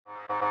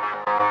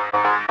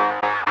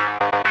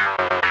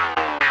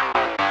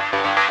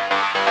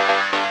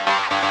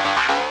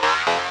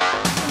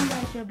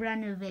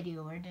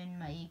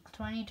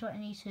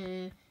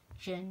2022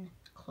 Jin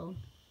Clone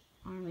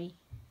Army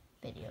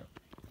video.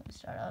 Let's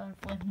start off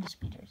with the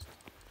speeders.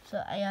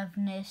 So I have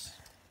this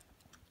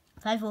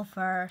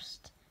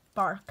 501st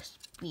Bark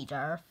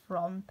Speeder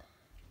from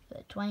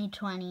the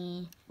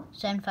 2020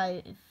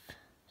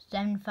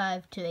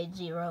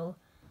 75280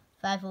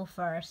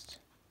 501st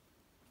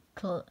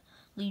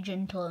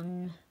Legion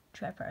Clone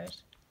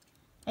Troopers,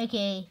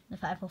 aka the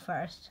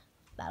 501st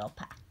Battle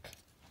Pack.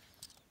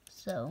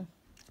 So,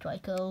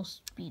 Twico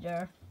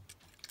Speeder.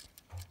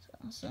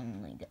 So,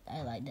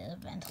 I like the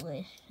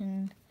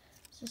ventilation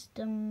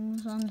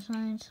systems on the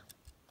sides.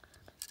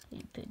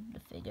 You put the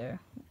figure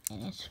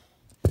in it.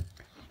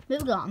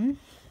 Moving on,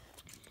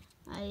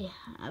 I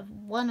have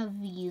one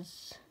of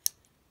these,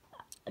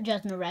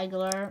 just a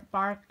regular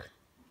Bark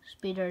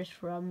Speeders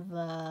from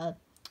the,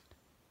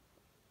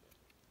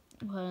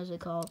 what is it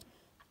called?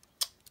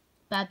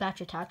 Bad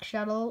Batch Attack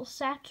Shuttle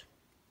set.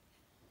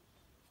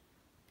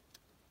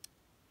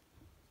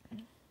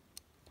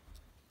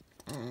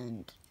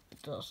 And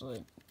it's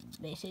also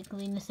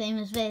basically the same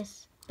as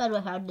this, but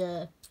without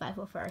the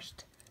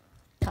 501st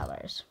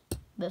colors.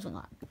 Moving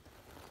on,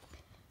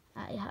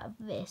 I have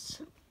this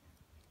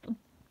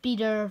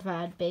speeder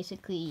that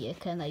basically you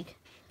can like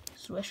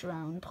swish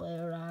around, play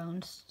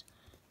around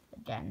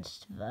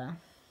against the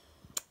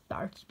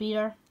Dart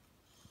Speeder.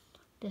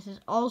 This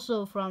is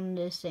also from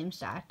the same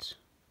set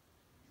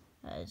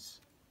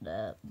as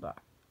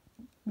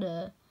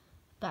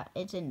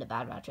it's in the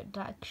Bad Batch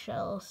Attack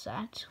Shell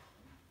set.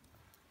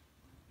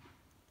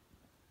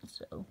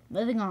 So,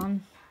 moving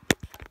on,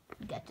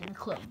 we get to the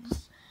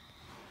clothes.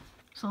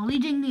 So,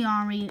 leading the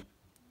army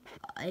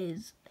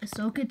is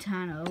Ahsoka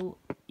Tano,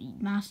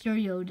 Master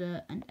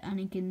Yoda, and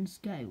Anakin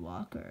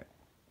Skywalker.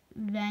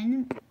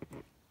 Then,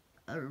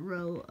 a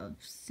row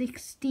of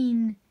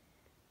 16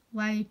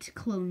 white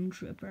clone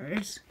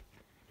troopers,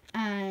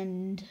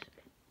 and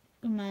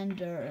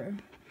Commander,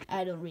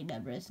 I don't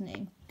remember his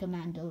name,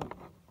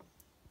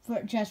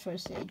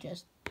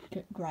 just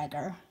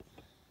Gregor.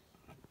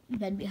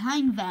 Then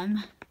behind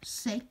them,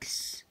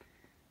 6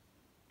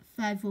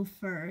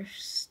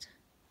 501st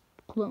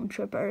clone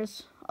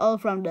troopers, all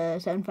from the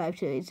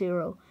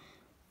 75280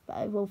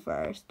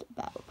 501st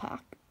Battle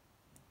Pack.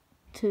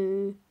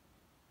 To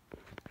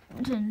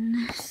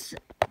this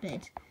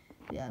bit,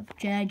 we have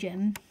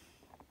Jajim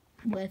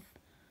with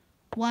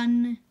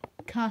one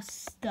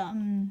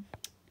custom,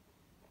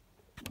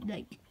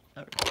 like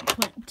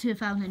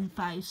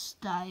 2005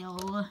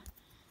 style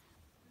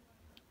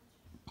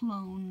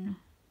clone,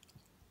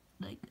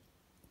 like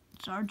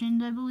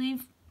sergeant, I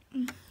believe,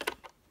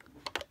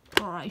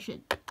 or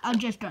I'm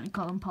just trying to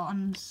call him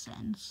Pawns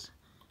since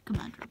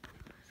Commander.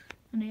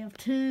 And they have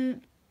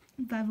 2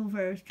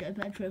 501st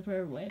Jetpack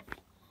Trooper with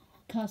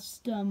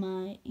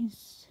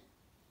customized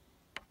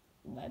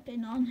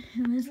weapon on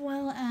him as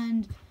well,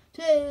 and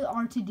 2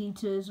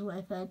 R2D2s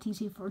with a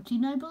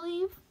TC-14, I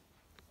believe.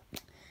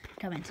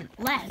 Coming to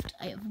the left,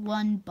 I have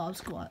 1 bomb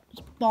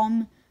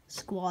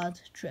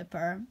squad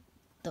trooper.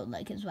 Don't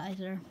like his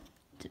visor,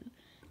 too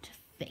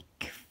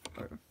thick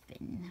or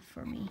thin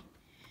for me.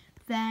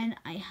 Then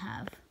I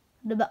have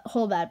the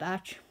whole Bad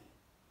Batch.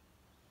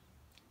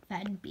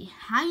 Then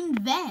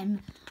behind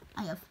them,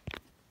 I have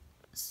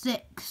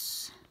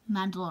 6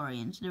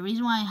 Mandalorians. The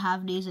reason why I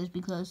have these is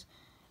because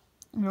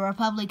the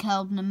Republic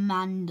held the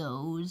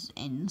Mandos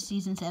in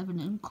Season 7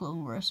 in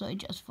Clone Wars, so I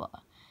just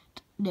thought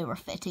they were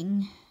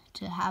fitting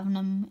to have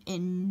them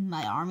in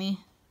my army.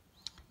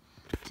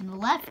 To the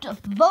left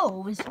of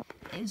those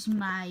is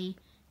my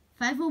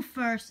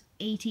 501st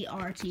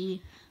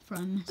AT-RT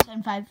from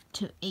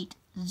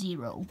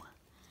 75280.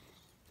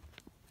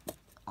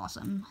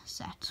 Awesome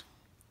set.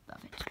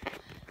 Love it.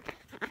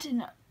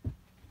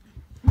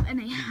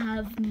 And I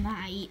have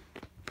my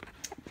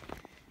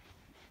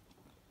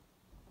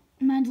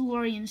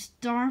Mandalorian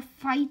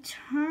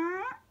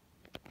Starfighter.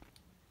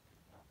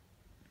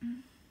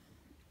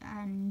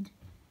 And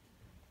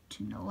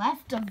to the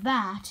left of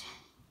that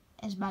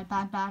is my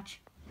Bad Batch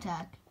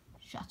Attack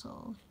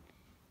Shuttle.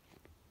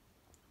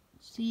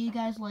 See you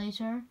guys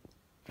later.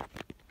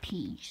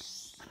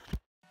 Peace.